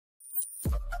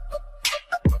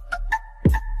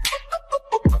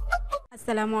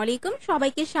আসসালামু আলাইকুম,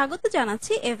 সবাইকে স্বাগত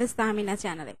জানাচ্ছি এফএস তাহমিনা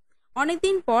চ্যানেলে।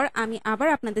 অনেকদিন পর আমি আবার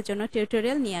আপনাদের জন্য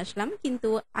টিউটোরিয়াল নিয়ে আসলাম, কিন্তু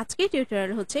আজকের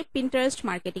টিউটোরিয়াল হচ্ছে পিন্টারেস্ট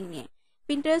মার্কেটিং নিয়ে।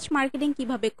 পিন্টারেস্ট মার্কেটিং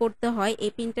কিভাবে করতে হয়,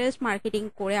 এই পিন্টারেস্ট মার্কেটিং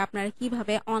করে আপনারা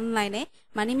কিভাবে অনলাইনে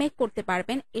মানি মেক করতে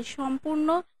পারবেন, এর সম্পূর্ণ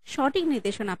সঠিক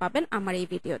নির্দেশনা পাবেন আমার এই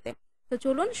ভিডিওতে। তো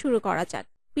চলুন শুরু করা যাক।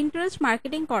 পিন্টারেস্ট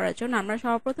মার্কেটিং করার জন্য আমরা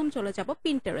সর্বপ্রথম চলে যাব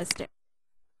পিন্টারেস্টে।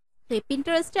 তো এই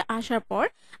পিন্টারেস্টে আসার পর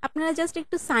আপনারা জাস্ট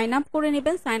একটু সাইন আপ করে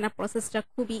নেবেন। সাইন আপ প্রসেসটা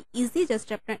খুবই ইজি, জাস্ট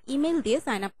আপনার ইমেল দিয়ে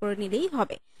সাইন আপ করে নিলেই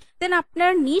হবে। দেন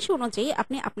আপনার নিশ অনুযায়ী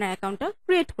আপনি আপনার অ্যাকাউন্টটা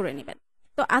ক্রিয়েট করে নেবেন।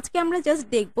 তো আজকে আমরা জাস্ট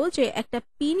দেখব যে একটা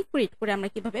পিন ক্রিয়েট করে আমরা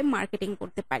কিভাবে মার্কেটিং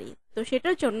করতে পারি। তো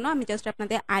সেটার জন্য আমি জাস্ট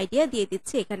আপনাদের আইডিয়া দিয়ে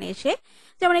দিচ্ছি এখানে এসে।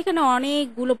 যেমন এখানে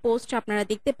অনেকগুলো পোস্ট আপনারা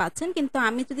দেখতে পাচ্ছেন, কিন্তু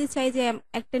আমি যদি চাই যে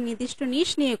একটা নির্দিষ্ট নিশ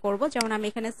নিয়ে করব, যেমন আমি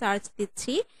এখানে সার্চ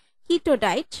দিচ্ছি কিটো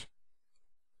ডায়েট।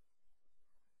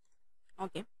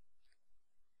 ওকে,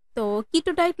 তো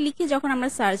কিটো ডায়েট লিখে যখন আমরা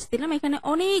সার্চ দিলাম, এখানে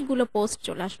অনেকগুলো পোস্ট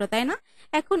চলে আসলো, তাই না?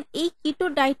 এখন এই কিটো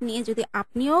ডায়েট নিয়ে যদি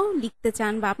আপনিও লিখতে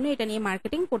চান বা আপনি এটা নিয়ে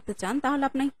মার্কেটিং করতে চান, তাহলে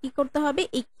আপনাকে কি করতে হবে,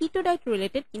 এই কিটো ডায়েট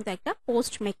রিলেটেড কিন্তু একটা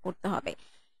পোস্ট মেক করতে হবে।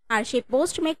 আর সেই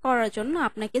পোস্ট মেক করার জন্য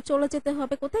আপনাকে চলে যেতে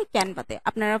হবে কোথায়, ক্যানভাতে।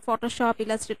 আপনারা ফটোশপ,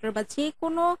 ইলাস্ট্রেটর বা যে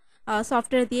কোনো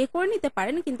সফটওয়্যার দিয়ে করে নিতে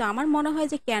পারেন, কিন্তু আমার মনে হয়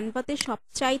যে ক্যানভাতে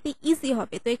সবচাইতে ইজি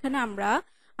হবে। তো এখানে আমরা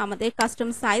আমাদের কাস্টম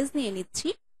সাইজ নিয়ে নিচ্ছি।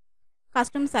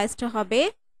 কাস্টম সাইজটা হবে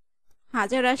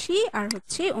 1080 আর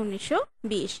হচ্ছে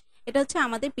 1920। এটা হচ্ছে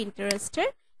আমাদের পিন্টারেস্টের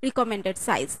রিকমেন্ডেড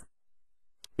সাইজ।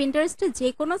 পিন্টারেস্টে যে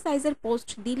কোনো সাইজের পোস্ট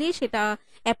দিলে সেটা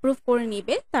অ্যাপ্রুভ করে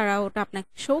নিবে, তারা ওটা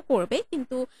আপনাকে শো করবে।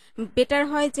 কিন্তু বেটার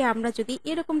হয় যে আমরা যদি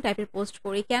এরকম টাইপের পোস্ট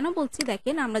করি। কেন বলছি,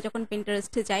 দেখেন আমরা যখন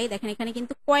পিন্টারেস্টে যাই, দেখেন এখানে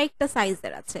কিন্তু কয়েকটা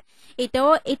সাইজের আছে।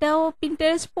 এটাও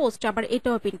পিন্টারেস্ট পোস্ট, আবার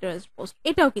এটাও পিন্টারেস্ট পোস্ট,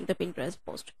 এটাও কিন্তু পিন্টারেস্ট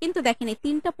পোস্ট। কিন্তু দেখেন এই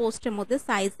তিনটা পোস্টের মধ্যে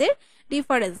সাইজের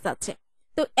ডিফারেন্স আছে।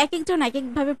 তো এক একজন এক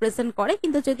একভাবে প্রেজেন্ট করে,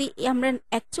 কিন্তু যদি আমরা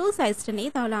অ্যাকচুয়াল সাইজটা নিই,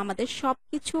 তাহলে আমাদের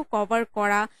সবকিছু কভার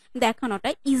করা, দেখানোটা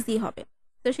ইজি হবে।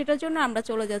 তো সেটার জন্য আমরা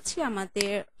চলে যাচ্ছি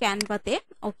আমাদের ক্যানভাতে।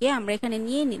 ওকে, আমরা এখানে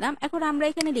নিয়ে নিলাম। এখন আমরা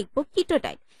এখানে লিখবো কিটো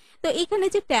ডায়েট। তো এখানে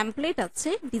যে টেমপ্লেট আছে,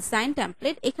 ডিজাইন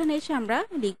টেমপ্লেট, এখানে এসে আমরা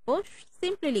লিখবো,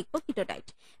 সিম্পলি লিখবো কিটো ডায়েট।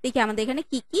 দেখি আমাদের এখানে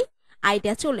কি কি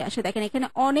আইডিয়া চলে আসে। দেখেন এখানে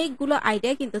অনেকগুলো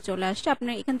আইডিয়া কিন্তু চলে আসছে। আপনি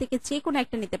এখান থেকে যে কোনো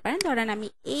একটা নিতে পারেন। ধরেন আমি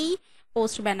এই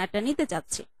পোস্ট ব্যানারটা নিতে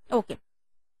চাচ্ছি। ওকে,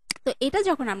 তো এটা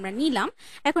যখন আমরা নিলাম,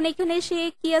 এখন এখানে এসে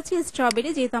কি আছে, স্ট্রবেরি।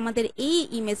 যেহেতু আমাদের এই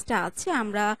ইমেজটা আছে,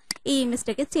 আমরা এই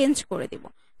ইমেজটাকে চেঞ্জ করে দিব।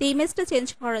 তো ইমেজটা চেঞ্জ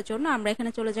করার জন্য আমরা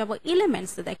এখানে চলে যাব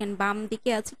এলিমেন্টস। দেখেন বাম দিকে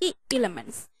আছে কি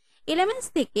এলিমেন্টস। এলিমেন্টস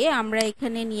থেকে আমরা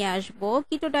এখানে নিয়ে আসব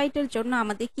কিটো ডায়েটের জন্য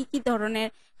আমাদের কি কি ধরনের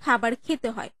খাবার খেতে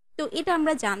হয়। তো এটা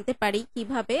আমরা জানতে পারি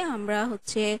কিভাবে, আমরা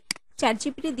হচ্ছে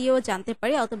চ্যাটজিপিটি দিয়েও জানতে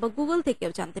পারি, অথবা গুগল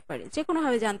থেকেও জানতে পারি, যে কোনো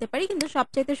ভাবে জানতে পারি। কিন্তু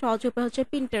সবচাইতে সহজ উপায় হচ্ছে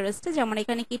পিন্টারেস্টে। যেমন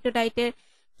এখানে কিটো ডায়েটের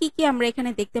কি কি আমরা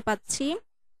এখানে দেখতে পাচ্ছি।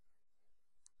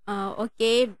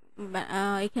 ওকে,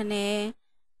 এখানে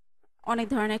অনেক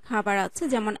ধরনের খাবার আছে,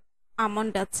 যেমন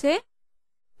আমন্ড আছে,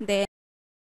 দেন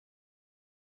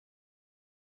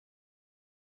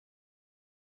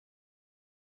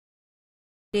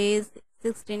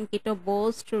 16 কিটো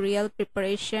বোস্ট রিয়েল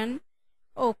প্রিপারেশন।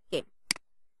 ওকে,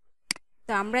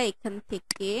 তো আমরা এখান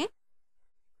থেকে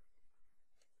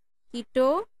কিটো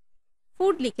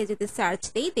ফুড লিখে যদি সার্চ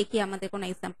দিই, দেখি আমাদের কোনো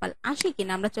এক্সাম্পল আসে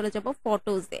কিনা। আমরা চলে যাব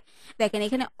ফটোজে। দেখেন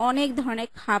এখানে অনেক ধরনের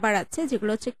খাবার আছে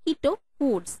যেগুলো হচ্ছে কিটো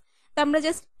ফুডস। তো আমরা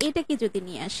জাস্ট এটাকে যদি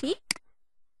নিয়ে আসি,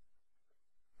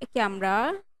 একে আমরা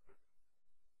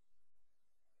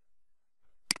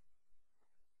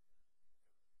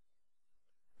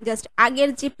জাস্ট আগের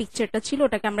যে পিকচারটা ছিল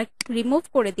ওটাকে আমরা রিমুভ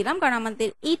করে দিলাম, কারণ আমাদের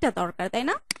এইটা দরকার, তাই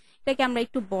না? এটাকে আমরা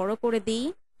একটু বড় করে দিই,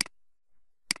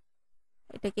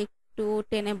 এটাকে একটু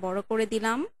টেনে বড় করে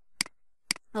দিলাম।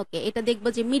 ওকে, এটা দেখবো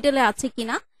যে মিডলে আছে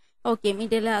কিনা। ওকে,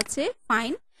 মিডলে আছে,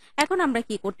 ফাইন। এখন আমরা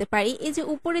কি করতে পারি, এই যে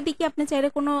উপরের দিকে আপনি চাইলে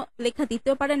কোনো লেখা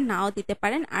দিতেও পারেন, নাও দিতে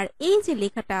পারেন। আর এই যে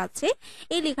লেখাটা আছে,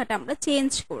 এই লেখাটা আমরা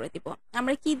চেঞ্জ করে দিব।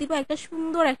 আমরা কি দিব, একটা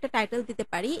সুন্দর একটা টাইটেল দিতে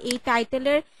পারি। এই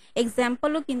টাইটেলের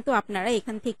এক্সাম্পলও কিন্তু আপনারা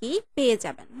এখান থেকেই পেয়ে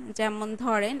যাবেন। যেমন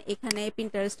ধরেন এখানে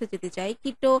পিন্টারেস্টে যদি যাই,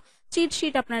 কিটো চিট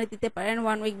শিট আপনারা দিতে পারেন,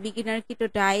 1 উইক বিগিনার কিটো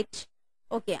ডায়েট।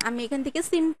 ওকে, আমি এখান থেকে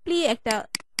সিম্পলি একটা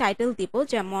টাইটেল দিব,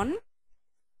 যেমন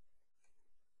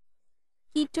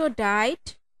keto diet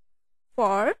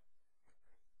for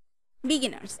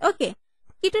beginners. Okay,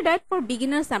 keto diet for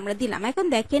beginners আমরা দিলাম। এখন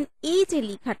দেখেন এই যে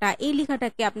লেখাটা, এই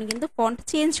লেখাটাকে আপনি কিন্তু ফন্ট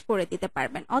চেঞ্জ করে দিতে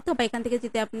পারবেন, অথবা এখান থেকে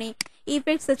যদি আপনি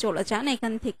ইফেক্টসে চলে যান,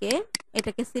 এখান থেকে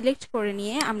এটাকে সিলেক্ট করে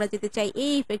নিয়ে আমরা যদি চাই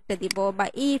এই ইফেক্টটা দিব বা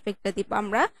এই ইফেক্টটা দিব,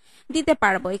 আমরা দিতে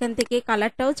পারবো। এখান থেকে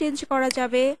কালারটাও চেঞ্জ করা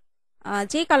যাবে,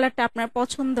 যে কালারটা আপনার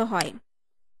পছন্দ হয়।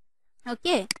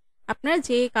 ওকে, আপনার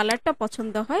যে কালারটা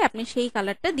পছন্দ হয় আপনি সেই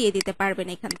কালারটা দিয়ে দিতে পারবেন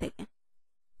এখান থেকে।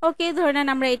 ওকে, ধরে নেন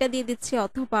আমরা এটা দিয়ে দিচ্ছি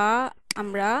অথবা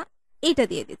আমরা এটা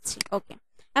দিয়ে দিচ্ছি। ওকে,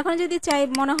 এখন যদি চাই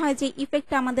মনে হয় যে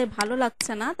ইফেক্টটা আমাদের ভালো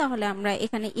লাগছে না, তাহলে আমরা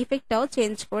এখানে ইফেক্টটাও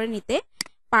চেঞ্জ করে নিতে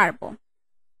পারবো।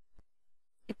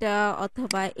 এটা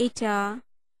অথবা এটা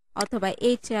অথবা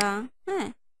এটা, হ্যাঁ,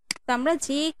 তো আমরা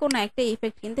যে কোনো একটা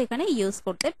ইফেক্ট কিন্তু এখানে ইউজ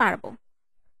করতে পারবো।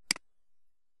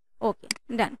 ওকে,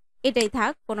 ডান, এটাই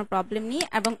থাক, কোনো প্রবলেম নেই।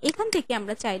 এবং এখান থেকে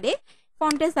আমরা চাইলে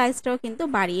ফন্টের সাইজটাও কিন্তু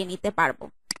বাড়িয়ে নিতে পারবো।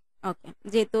 ওকে,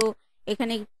 যেহেতু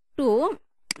এখানে একটু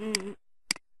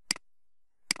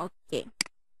ওকে,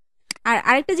 আর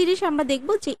আরেকটা জিনিস আমরা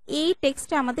দেখবো যে এই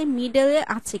টেক্সটটা আমাদের মিডলে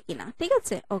আছে কিনা। ঠিক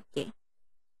আছে, ওকে,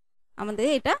 আমাদের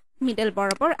এটা মিডল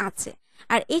বরাবর আছে।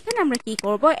 আর এখানে আমরা কি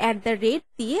করব, @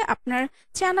 দিয়ে আপনার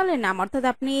চ্যানেলের নাম, অর্থাৎ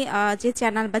আপনি যে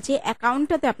চ্যানেল বা যে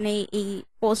অ্যাকাউন্টটাতে আপনি এই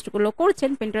পোস্টগুলো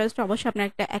করছেন, পিন্টারেস্ট অবশ্যই আপনার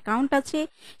একটা অ্যাকাউন্ট আছে,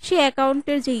 সেই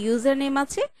অ্যাকাউন্টের যে ইউজার নেম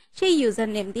আছে সেই ইউজার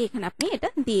নেম দিয়ে এখানে আপনি এটা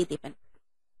দিয়ে দিবেন।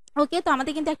 ওকে, তো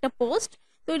আমাদের কিন্তু একটা পোস্ট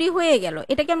তৈরি হয়ে গেল।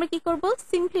 এটাকে আমরা কি করব,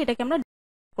 সিম্পলি এটাকে আমরা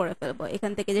করে ফেলবো।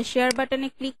 এখান থেকে যে শেয়ার বাটনে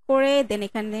ক্লিক করে দেন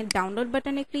এখানে ডাউনলোড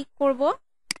বাটনে ক্লিক করব,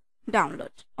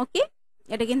 ডাউনলোড। ওকে,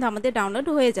 এটা কিন্তু আমাদের ডাউনলোড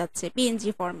হয়ে যাচ্ছে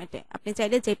পিএনজি ফরম্যাটে। আপনি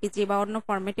চাইলে জেপিজি বা অন্য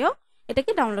ফরম্যাটেও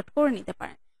এটাকে ডাউনলোড করে নিতে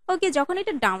পারেন। ওকে, যখন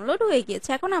এটা ডাউনলোড হয়ে গিয়েছে,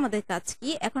 এখন আমাদের কাজ কি,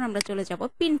 এখন আমরা চলে যাব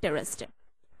পিন্টারেস্টে।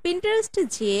 পিন্টারেস্টে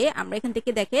যে আমরা এখান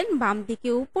থেকে দেখেন বাম দিকে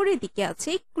উপরের দিকে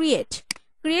আছে ক্রিয়েট,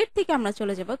 ক্রিয়েট থেকে আমরা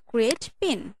চলে যাব ক্রিয়েট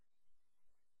পিন।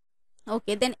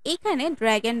 ওকে, দেন এখানে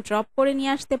ড্র্যাগ এন্ড ড্রপ করে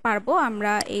নিয়ে আসতে পারবো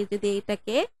আমরা। এই যদি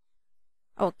এটাকে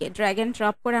ওকে ড্র্যাগ এন্ড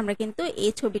ড্রপ করে আমরা কিন্তু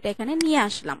এই ছবিটা এখানে নিয়ে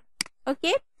আসলাম।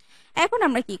 ওকে, এখন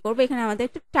আমরা কি করব, এখানে আমাদের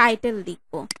একটা টাইটেল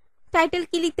লিখবো। টাইটেল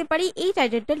কি লিখতে পারি, এই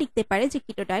টাইটেলটা লিখতে পারি যে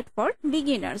কিটো ডায়েট ফর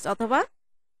বিগিনার্স, অথবা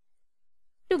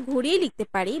একটু ঘুরিয়ে লিখতে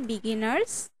পারি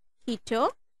বিগিনার্স কিটো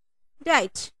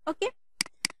ডায়েট। ওকে,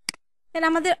 দেন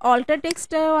আমাদের অল্টার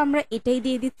টেক্সটটাও আমরা এটাই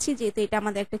দিয়ে দিচ্ছি, যেহেতু এটা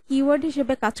আমাদের একটা কিওয়ার্ড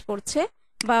হিসেবে কাজ করছে,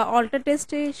 বা অল্টার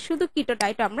টেক্সটে শুধু কিটো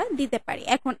ডায়েট আমরা দিতে পারি।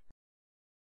 এখন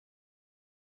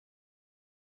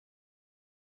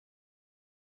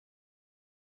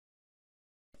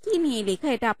কি নিয়ে লেখা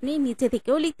এটা আপনি নিচে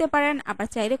থেকেও লিখতে পারেন, আবার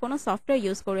চাইলে কোনো সফটওয়্যার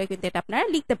ইউজ করে কিন্তু এটা আপনারা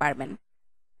লিখতে পারবেন।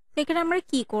 এখানে আমরা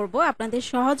কি করব, আপনাদের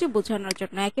সহজে বোঝানোর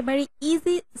জন্য একেবারে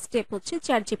ইজি স্টেপ হচ্ছে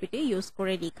চ্যাটজিপিটি ইউজ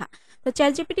করে লেখা। তো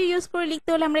চ্যাটজিপিটি ইউজ করে লিখতে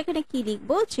হলে আমরা এখানে কি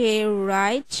লিখবো, যে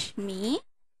রাইট মি,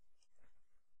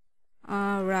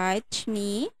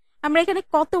 আমরা এখানে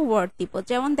কত ওয়ার্ড দিব,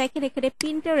 যেমন দেখেন এখানে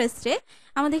পিন্টারেস্টে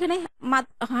আমাদের এখানে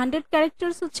 100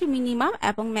 ক্যারেক্টার্স হচ্ছে মিনিমাম,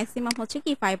 এবং ম্যাক্সিমাম হচ্ছে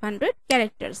কি 500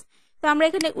 ক্যারেক্টার্স। তো আমরা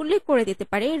এখানে উল্লেখ করে দিতে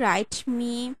পারি রাইট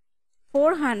মি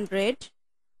 400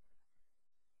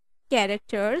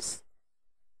 ক্যারেক্টার্স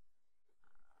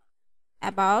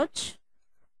অ্যাবাউট,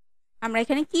 আমরা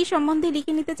এখানে কি সম্বন্ধে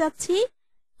লিখে নিতে চাচ্ছি,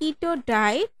 কিটো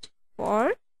ডায়েট ফর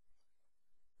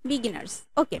বিগিনার্স।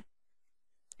 ওকে,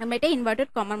 আমরা এটা ইনভার্টেড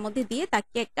কমার মধ্যে দিয়ে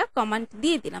তাকে একটা কমান্ড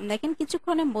দিয়ে দিলাম। দেখেন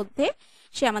কিছুক্ষণের মধ্যে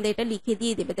সে আমাদের এটা লিখে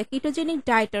দিয়ে দেবে। The ketogenic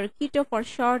diet, or keto for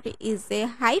short, is a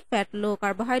high fat low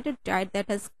carbohydrate diet that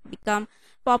has become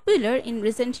popular in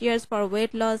recent years for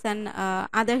weight loss and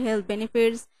other health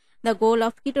benefits. The goal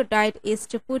of keto diet is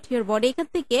to put your body, এখান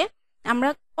থেকে আমরা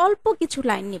অল্প কিছু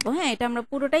line নিব। হ্যাঁ, এটা আমরা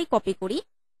পুরোটাই কপি করি,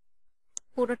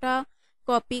 পুরোটা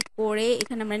কপি করে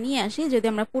এখানে আমরা নিয়ে আসি। যদি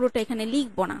আমরা পুরোটা এখানে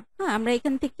লিখবো না, হ্যাঁ, আমরা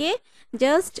এখান থেকে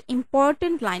জাস্ট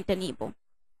ইম্পর্টেন্ট লাইনটা নিব।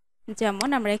 যেমন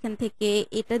আমরা এখান থেকে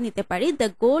এটা নিতে পারি, the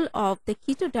goal of the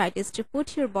keto diet is to put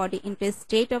your body into a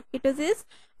state of ketosis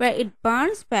where it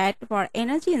burns fat for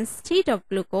energy instead of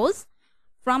glucose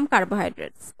from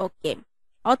carbohydrates. ওকে,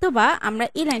 অথবা আমরা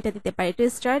এই লাইনটা দিতে পারি, to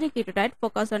start A keto diet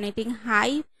focus on eating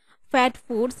high fat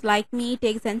foods like meat,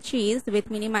 eggs and cheese with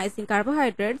minimizing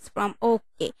carbohydrates from.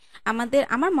 ওকে,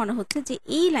 আমার মনে হচ্ছে যে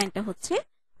এই লাইনটা হচ্ছে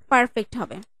পারফেক্ট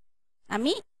হবে।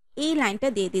 আমি এই লাইনটা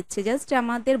দিয়ে দিচ্ছি, জাস্ট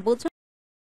আমাদের বোঝা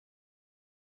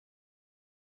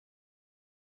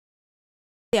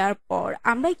দেওয়ার পর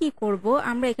আমরা কি করব,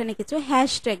 আমরা এখানে কিছু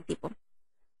হ্যাশট্যাগ দিব।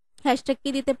 হ্যাশট্যাগ কি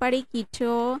দিতে পারি,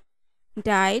 keto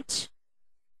diet,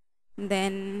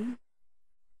 then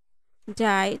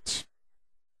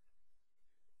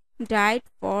diet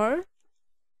for,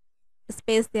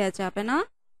 space দেওয়া যাবে না,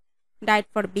 ডায়েট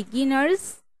ফর বিগিনার্স,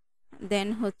 দেন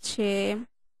হচ্ছে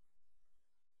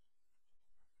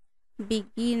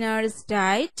বিগিনার্স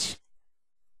ডায়েট,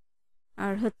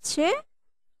 আর হচ্ছে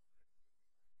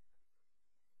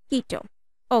কিটো।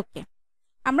 ওকে,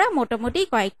 আমরা মোটামুটি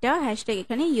কয়েকটা হ্যাশট্যাগ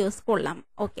এখানে ইউজ করলাম।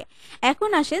 ওকে, এখন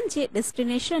আসেন যে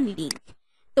ডেস্টিনেশন লিঙ্ক।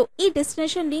 তো এই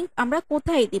ডেস্টিনেশন লিঙ্ক আমরা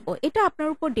কোথায় দিব, এটা আপনার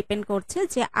উপর ডিপেন্ড করছে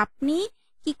যে আপনি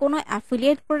কি কোনো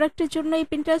অ্যাফিলিয়েট প্রোডাক্টের জন্য এই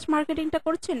পিন্টারেস্ট মার্কেটিংটা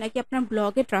করছেন, নাকি আপনার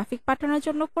ব্লগে ট্রাফিক পাঠানোর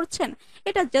জন্য করছেন।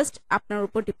 এটা জাস্ট আপনার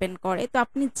উপর ডিপেন্ড করে। তো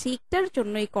আপনি যেটার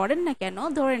জন্যই করেন না কেন,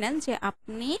 ধরে নেন যে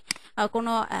আপনি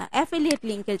কোনো অ্যাফিলিয়েট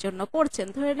লিঙ্কের জন্য করছেন,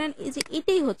 ধরে নেন এই যে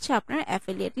এটাই হচ্ছে আপনার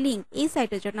অ্যাফিলিয়েট লিঙ্ক, এই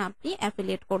সাইটের জন্য আপনি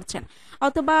অ্যাফিলিয়েট করছেন,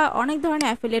 অথবা অনেক ধরনের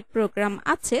অ্যাফিলিয়েট প্রোগ্রাম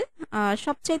আছে।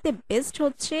 সবচাইতে বেস্ট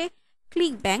হচ্ছে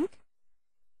ক্লিক ব্যাংক।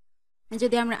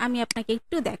 যদি আমি আপনাকে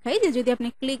একটু দেখাই যে যদি আপনি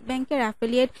ক্লিক ব্যাংকের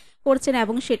অ্যাফিলিয়েট করছেন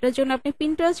এবং সেটার জন্য আপনি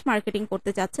পিন্টারেস্ট মার্কেটিং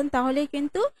করতে চাচ্ছেন, তাহলে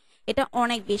কিন্তু এটা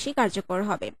অনেক বেশি কার্যকর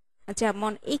হবে।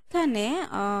 যেমন এখানে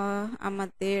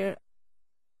আমাদের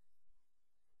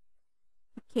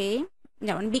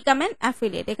যেমন বিকাম অ্যান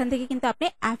অ্যাফিলিয়েট, এখান থেকে কিন্তু আপনি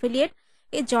অ্যাফিলিয়েট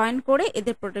এ জয়েন করে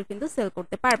এদের প্রোডাক্ট কিন্তু সেল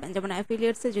করতে পারবেন। যেমন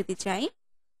অ্যাফিলিয়েটসে যদি চাই,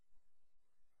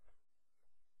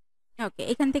 ওকে,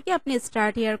 এখান থেকে আপনি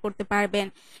স্টার্ট হিয়ার করতে পারবেন,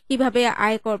 কিভাবে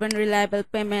আয় করবেন, reliable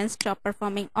payments, top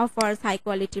performing offers, high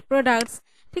quality products,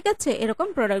 ঠিক আছে, এরকম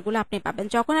প্রোডাক্টগুলো আপনি পাবেন।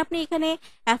 যখন আপনি এখানে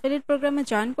অ্যাফিলিয়েট প্রোগ্রামে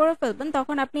জয়েন করে ফেলবেন,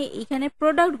 তখন আপনি এখানে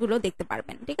প্রোডাক্টগুলো দেখতে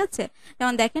পারবেন, ঠিক আছে।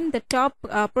 যেমন দেখেন the top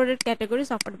product categories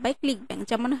offered by click bank,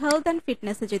 যেমন হেলথ অ্যান্ড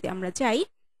ফিটনেসে যদি আমরা যাই,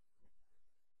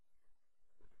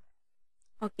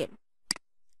 ওকে,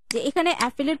 যে এখানে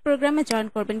অ্যাফিলিয়েট প্রোগ্রামে জয়েন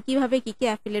করবেন, কিভাবে কি কি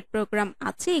অ্যাফিলিয়েট প্রোগ্রাম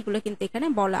আছে এগুলো কিন্তু এখানে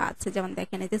বলা আছে। যেমন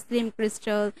দেখেন এই যে স্লিম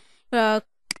ক্রিস্টাল,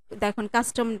 দেখুন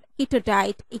কাস্টম কিটো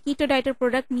ডায়েট, এই কিটো ডায়েটের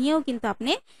প্রোডাক্ট নিয়েও কিন্তু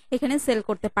আপনি এখানে সেল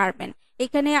করতে পারবেন।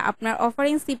 এখানে আপনার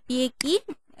অফারিং সিপিএ কি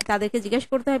তাদেরকে জিজ্ঞেস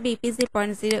করতে হবে, ইপিসি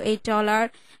 $0.08,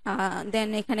 দেন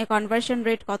এখানে কনভার্সন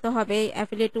রেট কত হবে,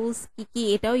 অ্যাফিলিয়েট টুলস কি কি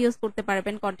এটাও ইউজ করতে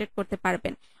পারবেন, কন্ট্যাক্ট করতে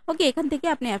পারবেন। ওকে, এখান থেকে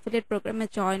আপনি অ্যাফিলিয়েট প্রোগ্রামে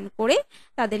জয়েন করে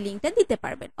তাদের লিঙ্কটা দিতে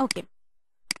পারবেন। ওকে,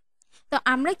 তো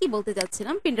আমরা কি বলতে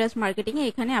যাচ্ছিলাম, পিন্টারেস্ট মার্কেটিং এ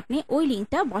এখানে আপনি ওই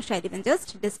লিঙ্কটা বসায় দিবেন, জাস্ট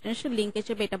ডেস্টিনেশন লিঙ্ক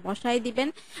হিসেবে এটা বসায় দিবেন।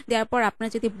 দেওয়ার পর আপনার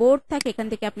যদি বোর্ড থাকে, এখান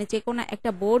থেকে আপনি যে কোনো একটা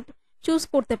বোর্ড চুজ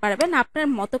করতে পারবেন, আপনার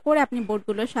মতো করে আপনি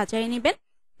বোর্ডগুলো সাজিয়ে নেবেন।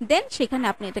 দেন সেখানে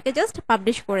আপনি এটাকে জাস্ট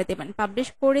পাবলিশ করে দেবেন। পাবলিশ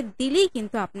করে দিলেই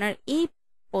কিন্তু আপনার এই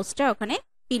পোস্টটা ওখানে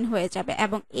পিন হয়ে যাবে,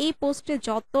 এবং এই পোস্টে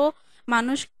যত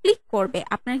মানুষ ক্লিক করবে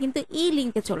আপনার কিন্তু এই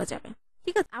লিঙ্কে চলে যাবে,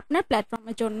 ঠিক আছে। আপনার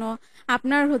প্ল্যাটফর্মের জন্য,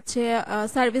 আপনার হচ্ছে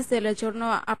সার্ভিস সেলের জন্য,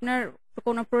 আপনার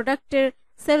কোনো প্রোডাক্টের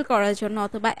সেল করার জন্য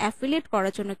অথবা অ্যাফিলিয়েট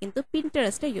করার জন্য কিন্তু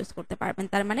পিন্টারেস্টটা ইউজ করতে পারবেন।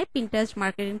 তার মানে পিন্টারেস্ট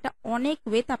মার্কেটিংটা অনেক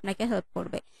ওয়েতে আপনাকে হেল্প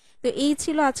করবে। তো এই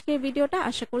ছিল আজকের ভিডিওটা।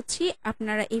 আশা করছি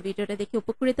আপনারা এই ভিডিওটা দেখে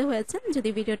উপকৃত হয়েছেন। যদি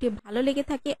ভিডিওটি ভালো লেগে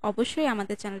থাকে অবশ্যই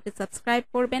আমাদের চ্যানেলটি সাবস্ক্রাইব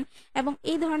করবেন, এবং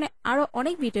এই ধরনের আরো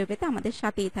অনেক ভিডিও পেতে আমাদের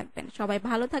সাথেই থাকবেন। সবাই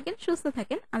ভালো থাকেন, সুস্থ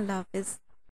থাকেন, আল্লাহ হাফেজ।